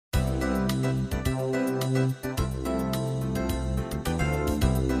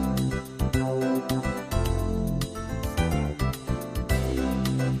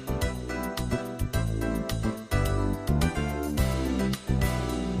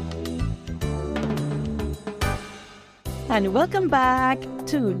and welcome back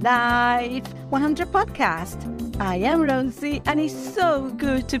to Life 100 Podcast. I am Rosie, and it's so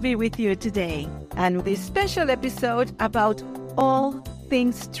good to be with you today. And this special episode about all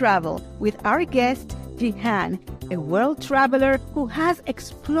things travel with our guest, Jihane, a world traveler who has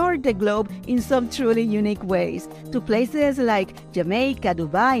explored the globe in some truly unique ways, to places like Jamaica,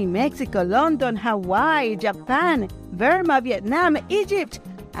 Dubai, Mexico, London, Hawaii, Japan, Burma, Vietnam, Egypt,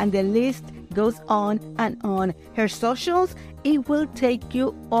 and the list goes on and on. Her socials, it will take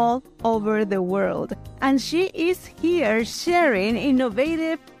you all over the world. And she is here sharing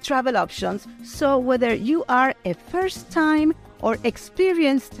innovative travel options. So whether you are a first-time or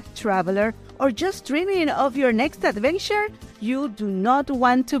experienced traveler, or just dreaming of your next adventure, you do not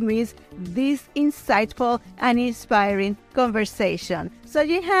want to miss this insightful and inspiring conversation. So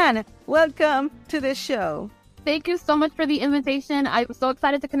Jihane, welcome to the show. Thank you so much for the invitation. I'm so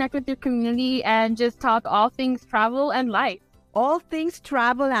excited to connect with your community and just talk all things travel and life. All things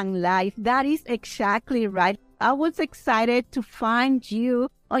travel and life. That is exactly right. I was excited to find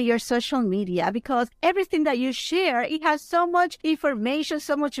you on your social media because everything that you share, it has so much information,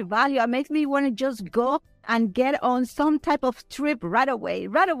 so much value. It makes me want to just go and get on some type of trip right away.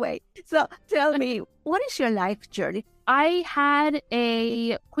 So tell me, what is your life journey? I had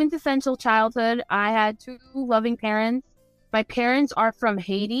a quintessential childhood. I had two loving parents. My parents are from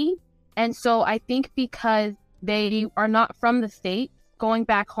Haiti. And so I think because they are not from the States, going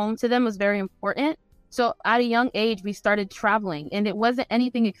back home to them was very important. So at a young age, we started traveling, and it wasn't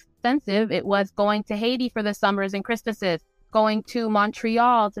anything expensive. It was going to Haiti for the summers and Christmases, going to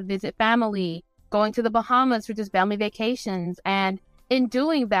Montreal to visit family, going to the Bahamas for just family vacations. And in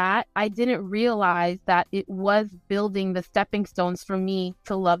doing that, I didn't realize that it was building the stepping stones for me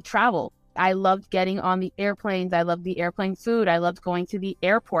to love travel. I loved getting on the airplanes. I loved the airplane food. I loved going to the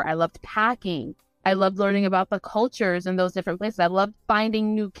airport. I loved packing. I loved learning about the cultures in those different places. I loved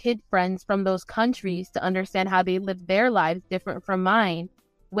finding new kid friends from those countries to understand how they live their lives different from mine.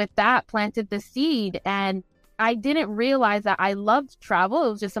 With that, planted the seed. And I didn't realize that I loved travel.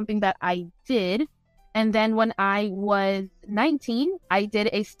 It was just something that I did. And then when I was 19, I did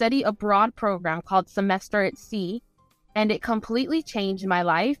a study abroad program called Semester at Sea, and it completely changed my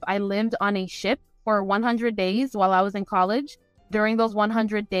life. I lived on a ship for 100 days while I was in college. During those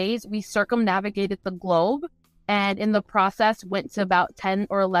 100 days, we circumnavigated the globe, and in the process went to about 10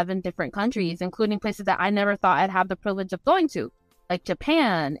 or 11 different countries, including places that I never thought I'd have the privilege of going to, like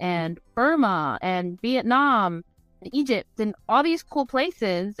Japan and Burma and Vietnam and Egypt and all these cool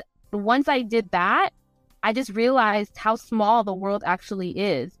places. Once I did that, I just realized how small the world actually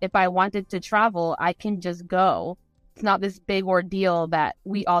is. If I wanted to travel, I can just go. It's not this big ordeal that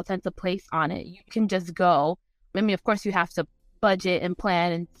we all tend to place on it. You can just go. I mean, of course, you have to budget and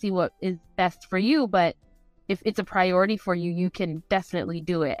plan and see what is best for you. But if it's a priority for you, you can definitely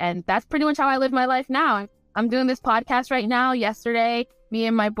do it. And that's pretty much how I live my life now. I'm doing this podcast right now. Yesterday, me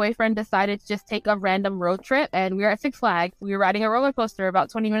and my boyfriend decided to just take a random road trip, and we were at Six Flags. We were riding a roller coaster about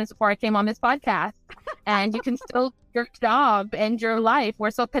 20 minutes before I came on this podcast. And you can still your job and your life.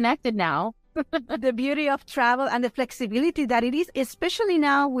 We're so connected now. The beauty of travel and the flexibility that it is, especially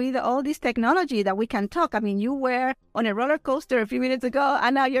now with all this technology that we can talk. I mean, you were on a roller coaster a few minutes ago,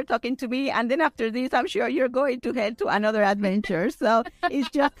 and now you're talking to me. And then after this, I'm sure you're going to head to another adventure. So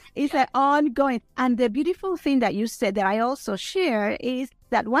it's an ongoing. And the beautiful thing that you said that I also share is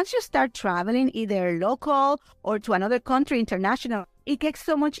that once you start traveling, either local or to another country, international, it gets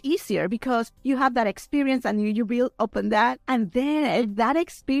so much easier because you have that experience and you build upon that. And then that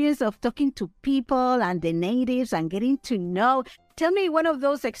experience of talking to people and the natives and getting to know. Tell me one of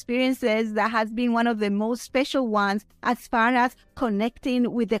those experiences that has been one of the most special ones as far as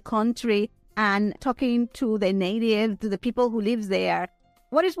connecting with the country and talking to the native, to the people who live there.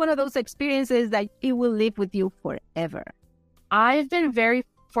 What is one of those experiences that it will live with you forever? I've been very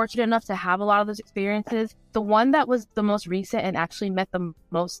fortunate enough to have a lot of those experiences. The one that was the most recent and actually meant the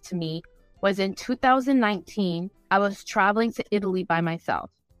most to me was in 2019. I was traveling to Italy by myself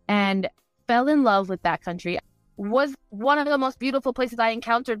and fell in love with that country. Was one of the most beautiful places I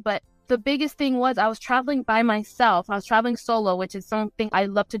encountered, but the biggest thing was I was traveling by myself. I was traveling solo, which is something I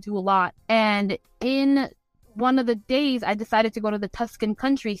love to do a lot. And in one of the days, I decided to go to the Tuscan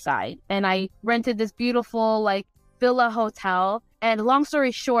countryside, and I rented this beautiful villa hotel. And long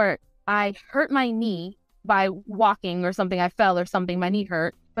story short, I hurt my knee by walking or something. I fell or something, my knee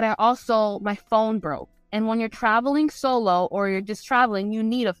hurt, but my phone broke. And when you're traveling solo or you're just traveling, you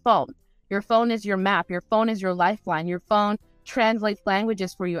need a phone. Your phone is your map. Your phone is your lifeline. Your phone translates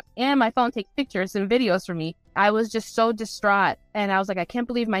languages for you, and my phone takes pictures and videos for me. I was just so distraught, and I was like, I can't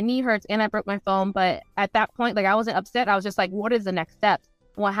believe my knee hurts and I broke my phone. But at that point, like, I wasn't upset. I was just like, what is the next step?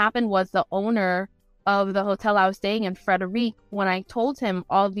 What happened was the owner of the hotel I was staying in, Frederic, when I told him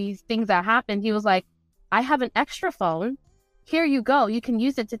all these things that happened, he was like, I have an extra phone. Here you go. You can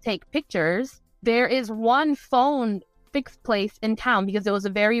use it to take pictures. There is one phone fixed place in town because it was a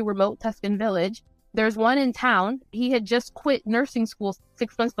very remote Tuscan village. There's one in town. He had just quit nursing school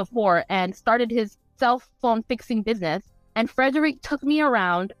 6 months before and started his cell phone fixing business. And Frederic took me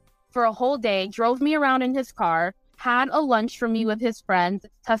around for a whole day, drove me around in his car, had a lunch for me with his friends,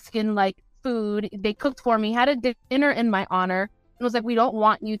 Tuscan like food. They cooked for me, had a dinner in my honor. It was like, we don't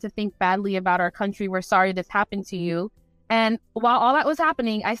want you to think badly about our country. We're sorry this happened to you. And while all that was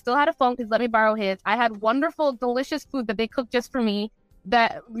happening, I still had a phone because let me borrow his. I had wonderful, delicious food that they cooked just for me.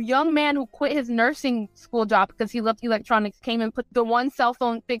 That young man who quit his nursing school job because he loved electronics came and put the one cell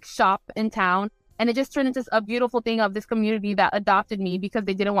phone fix shop in town. And it just turned into a beautiful thing of this community that adopted me because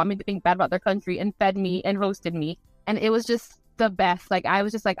they didn't want me to think bad about their country and fed me and roasted me. And it was just the best. Like, I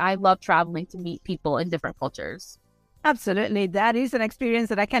was just like, I love traveling to meet people in different cultures. Absolutely. That is an experience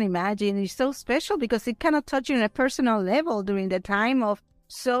that I can imagine. It's so special because it cannot touch you on a personal level during the time of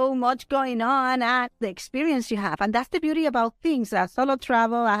so much going on and the experience you have. And that's the beauty about things. Solo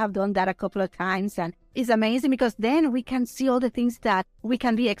travel, I have done that a couple of times, and it's amazing because then we can see all the things that we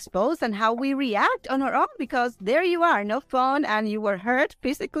can be exposed and how we react on our own, because there you are, no phone, and you were hurt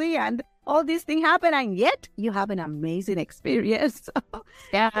physically and all these things happen, and yet you have an amazing experience.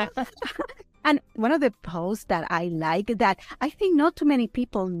 Yeah. And one of the posts that I like that I think not too many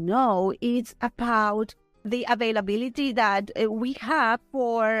people know is about the availability that we have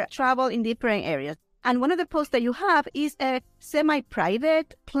for travel in different areas. And one of the posts that you have is a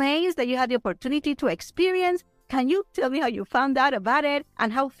semi-private place that you had the opportunity to experience. Can you tell me how you found out about it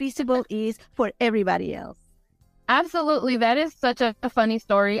and how feasible it is for everybody else? Absolutely. That is such a funny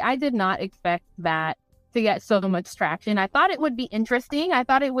story. I did not expect that to get so much traction. I thought it would be interesting. I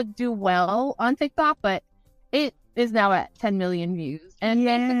thought it would do well on TikTok, but it is now at 10 million views. And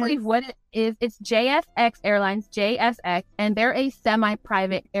basically what it is, it's JSX Airlines, JSX, and they're a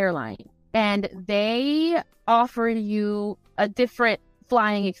semi-private airline. And they offer you a different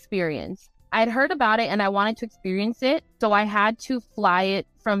flying experience. I'd heard about it and I wanted to experience it. So I had to fly it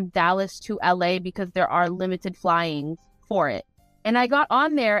from Dallas to LA because there are limited flyings for it. And I got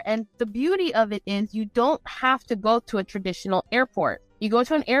on there, and the beauty of it is you don't have to go to a traditional airport. You go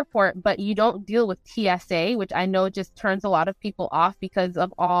to an airport, but you don't deal with TSA, which I know just turns a lot of people off because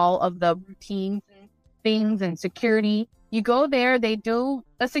of all of the routines and things and security. You go there, they do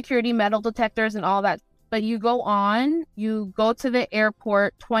a security, metal detectors and all that. But you go to the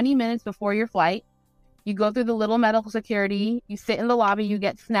airport 20 minutes before your flight. You go through the little medical security. You sit in the lobby. You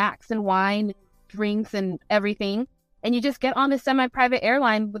get snacks and wine, drinks and everything. And you just get on a semi-private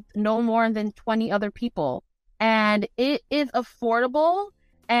airline with no more than 20 other people. And it is affordable.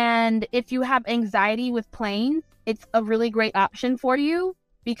 And if you have anxiety with planes, it's a really great option for you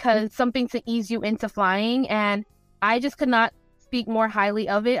because something to ease you into flying. And I just could not speak more highly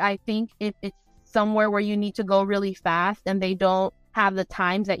of it. I think if it's somewhere where you need to go really fast and they don't have the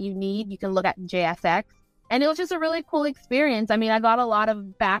times that you need, you can look at JSX. And it was just a really cool experience. I mean, I got a lot of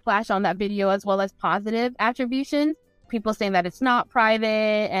backlash on that video as well as positive attributions. People saying that it's not private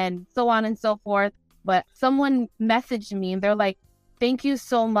and so on and so forth. But someone messaged me and they're like, thank you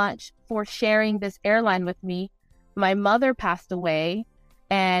so much for sharing this airline with me. My mother passed away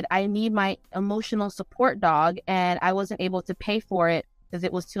and I need my emotional support dog and I wasn't able to pay for it because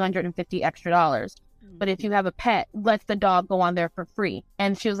it was $250 extra. But if you have a pet, let the dog go on there for free.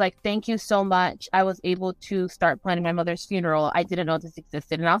 And she was like, thank you so much. I was able to start planning my mother's funeral. I didn't know this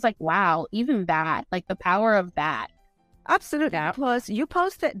existed. And I was like, wow, even that, like the power of that. Absolutely. Plus, you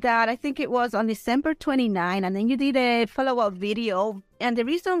posted that, I think it was on December 29, and then you did a follow-up video. And the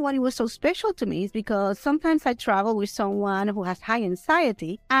reason why it was so special to me is because sometimes I travel with someone who has high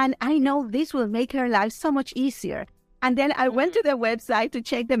anxiety, and I know this will make her life so much easier. And then I went to the website to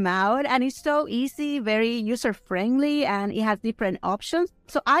check them out, and it's so easy, very user-friendly, and it has different options.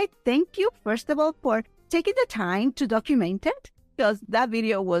 So I thank you, first of all, for taking the time to document it, because that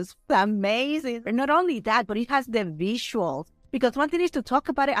video was amazing. And not only that, but it has the visuals. Because one thing is to talk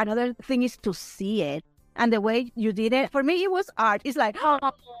about it, another thing is to see it. And the way you did it, for me, it was art. It's like,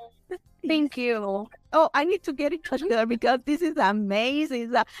 oh, thank you. Oh, I need to get in touch with her because this is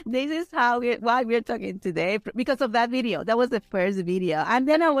amazing. This is why we're talking today, because of that video. That was the first video. And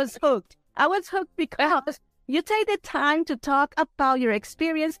then I was hooked. I was hooked because you take the time to talk about your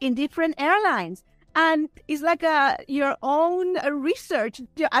experience in different airlines. And it's like your own research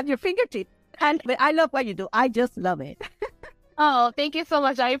at your fingertips. And I love what you do. I just love it. Oh, thank you so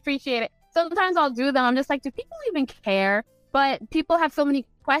much. I appreciate it. Sometimes I'll do them. I'm just like, do people even care? But people have so many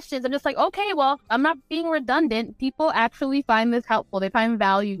questions. I'm just like, okay, well, I'm not being redundant. People actually find this helpful. They find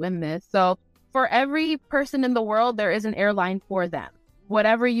value in this. So for every person in the world, there is an airline for them.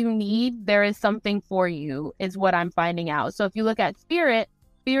 Whatever you need, there is something for you, is what I'm finding out. So if you look at Spirit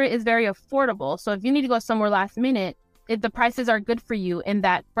is very affordable. So if you need to go somewhere last minute, if the prices are good for you in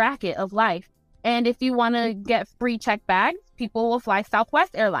that bracket of life. And if you want to get free check bags, people will fly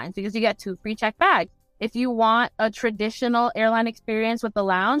Southwest Airlines because you get 2 free check bags. If you want a traditional airline experience with the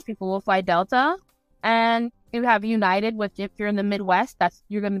lounge, people will fly Delta. And you have United, which if you're in the Midwest,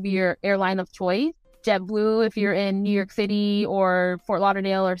 you're going to be your airline of choice. JetBlue, if you're in New York City or Fort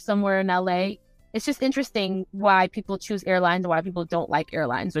Lauderdale or somewhere in LA. It's just interesting why people choose airlines and why people don't like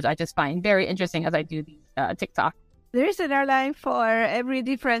airlines, which I just find very interesting as I do these TikTok. There is an airline for every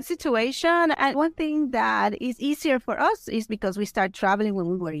different situation. And one thing that is easier for us is because we start traveling when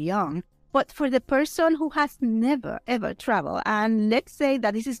we were young. But for the person who has never, ever traveled, and let's say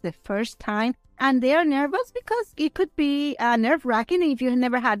that this is the first time, and they are nervous because it could be nerve-wracking if you've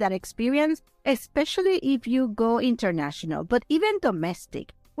never had that experience, especially if you go international, but even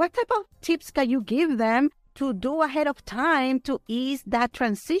domestic. What type of tips can you give them to do ahead of time to ease that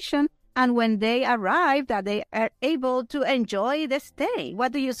transition? And when they arrive, that they are able to enjoy the stay?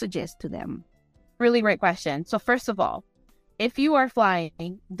 What do you suggest to them? Really great question. So first of all, if you are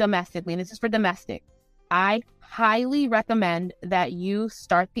flying domestically, and this is for domestic, I highly recommend that you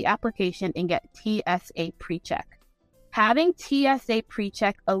start the application and get TSA PreCheck. Having TSA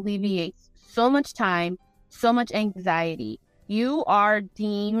PreCheck alleviates so much time, so much anxiety. You are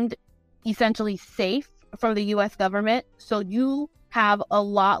deemed essentially safe from the U.S. government, so you have a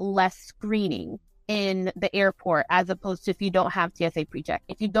lot less screening in the airport as opposed to if you don't have TSA PreCheck.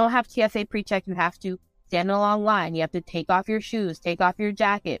 If you don't have TSA PreCheck, you have to stand in a long line. You have to take off your shoes, take off your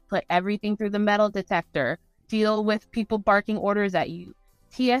jacket, put everything through the metal detector, deal with people barking orders at you.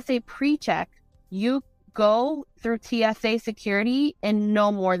 TSA PreCheck, you go through TSA security in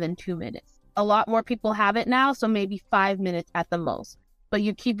no more than 2 minutes. A lot more people have it now, so maybe 5 minutes at the most. But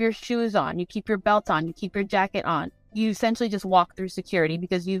you keep your shoes on, you keep your belt on, you keep your jacket on. You essentially just walk through security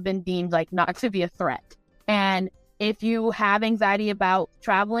because you've been deemed like not to be a threat. And if you have anxiety about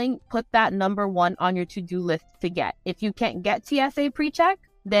traveling, put that number 1 on your to-do list to get. If you can't get TSA PreCheck,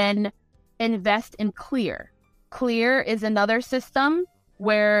 then invest in Clear. Clear is another system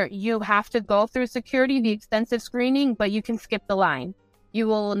where you have to go through security, the extensive screening, but you can skip the line. You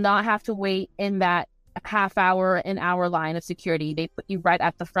will not have to wait in that half hour, an hour line of security. They put you right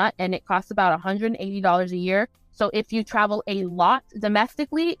at the front, and it costs about $180 a year. So if you travel a lot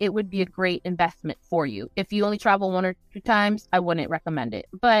domestically, it would be a great investment for you. If you only travel 1 or 2 times, I wouldn't recommend it,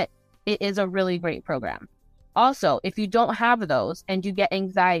 but it is a really great program. Also, if you don't have those and you get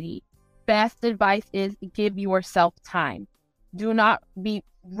anxiety, best advice is give yourself time. Do not be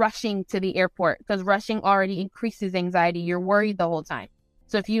rushing to the airport because rushing already increases anxiety. You're worried the whole time.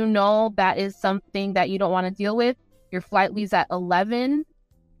 So if you know that is something that you don't want to deal with, your flight leaves at 11,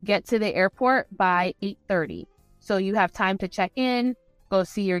 get to the airport by 8:30. So you have time to check in, go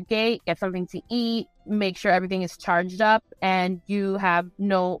see your gate, get something to eat, make sure everything is charged up, and you have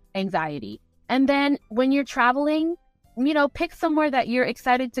no anxiety. And then when you're traveling, pick somewhere that you're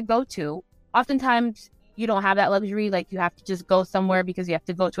excited to go to. Oftentimes, you don't have that luxury, like you have to just go somewhere because you have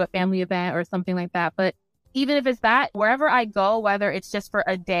to go to a family event or something like that. But even if it's that, wherever I go, whether it's just for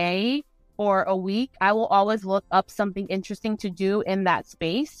a day or a week, I will always look up something interesting to do in that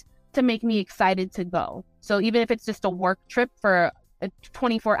space to make me excited to go. So even if it's just a work trip for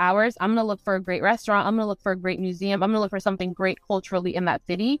 24 hours, I'm going to look for a great restaurant. I'm going to look for a great museum. I'm going to look for something great culturally in that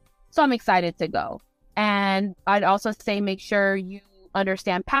city. So I'm excited to go. And I'd also say make sure you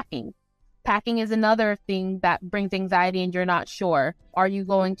understand packing. Packing is another thing that brings anxiety and you're not sure. Are you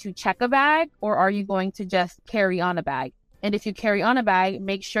going to check a bag or are you going to just carry on a bag? And if you carry on a bag,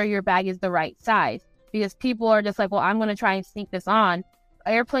 make sure your bag is the right size because people are just like, well, I'm going to try and sneak this on.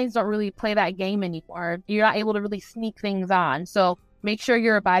 Airplanes don't really play that game anymore. You're not able to really sneak things on. So make sure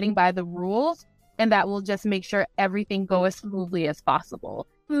you're abiding by the rules and that will just make sure everything goes as smoothly as possible.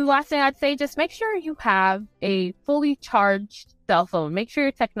 The last thing I'd say, just make sure you have a fully charged cell phone. Make sure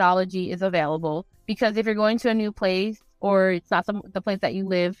your technology is available because if you're going to a new place or it's not the place that you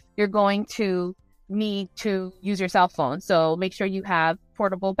live, you're going to need to use your cell phone. So make sure you have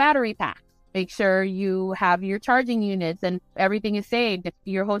portable battery packs. Make sure you have your charging units and everything is saved. If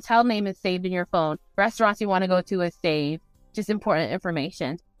your hotel name is saved in your phone, restaurants you want to go to is saved. Just important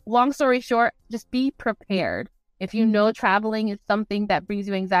information. long story short, just be prepared. If you know traveling is something that brings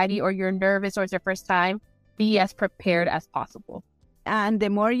you anxiety or you're nervous or it's your first time, be as prepared as possible. And the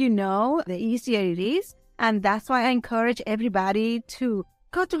more you know, the easier it is. And that's why I encourage everybody to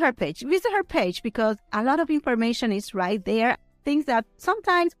go to her page, visit her page, because a lot of information is right there. Things that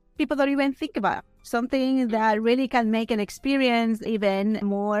sometimes people don't even think about. Something that really can make an experience even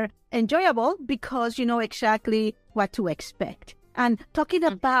more enjoyable because you know exactly what to expect. And talking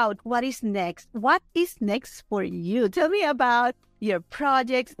about what is next for you? Tell me about your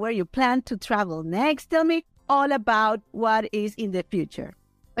projects, where you plan to travel next. Tell me all about what is in the future.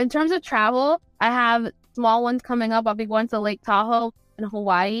 In terms of travel, I have small ones coming up. I'll be going to Lake Tahoe in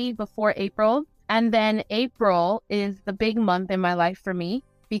Hawaii before April. And then April is the big month in my life for me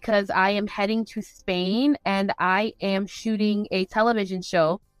because I am heading to Spain and I am shooting a television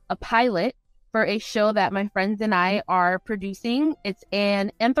show, a pilot for a show that my friends and I are producing. It's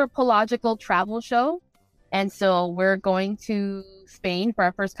an anthropological travel show. And so we're going to Spain for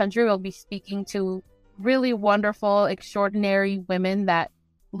our first country. We'll be speaking to really wonderful, extraordinary women that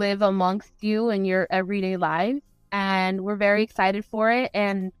live amongst you in your everyday lives. And we're very excited for it.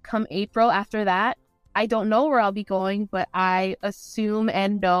 And come April after that, I don't know where I'll be going, but I assume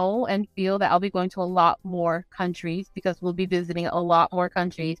and know and feel that I'll be going to a lot more countries because we'll be visiting a lot more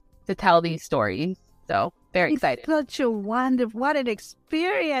countries to tell these stories. So very excited. It's such a wonderful, what an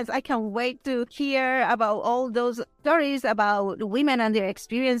experience. I can't wait to hear about all those stories about women and their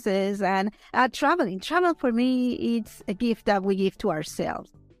experiences and traveling. Travel for me, it's a gift that we give to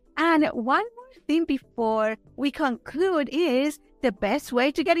ourselves. And one more thing before we conclude is the best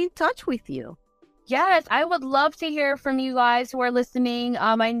way to get in touch with you. Yes, I would love to hear from you guys who are listening.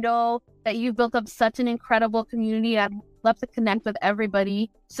 I know that you've built up such an incredible community. I'd love to connect with everybody.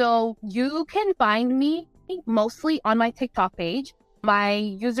 So you can find me mostly on my TikTok page.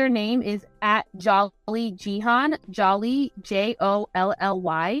 My username is at Jolly Jihane, Jolly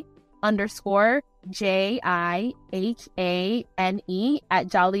JOLLY _ JIHANE at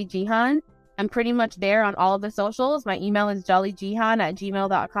Jolly Jihane. I'm pretty much there on all of the socials. My email is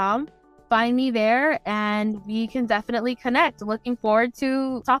jollyjihane@gmail.com. Find me there and we can definitely connect. Looking forward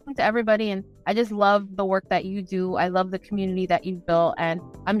to talking to everybody. And I just love the work that you do. I love the community that you've built. And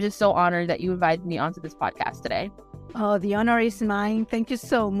I'm just so honored that you invited me onto this podcast today. Oh, the honor is mine. Thank you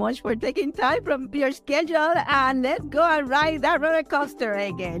so much for taking time from your schedule. And let's go and ride that roller coaster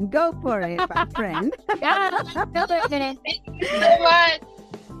again. Go for it, my friend. Yeah, thank you so much.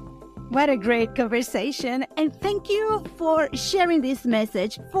 What a great conversation. And thank you for sharing this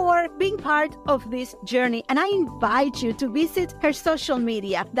message, for being part of this journey. And I invite you to visit her social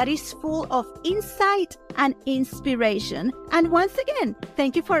media that is full of insight and inspiration. And once again,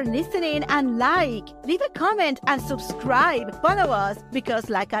 thank you for listening and leave a comment and subscribe. Follow us because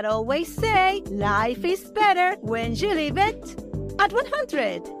like I always say, life is better when you live it at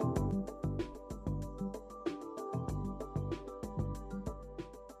 100.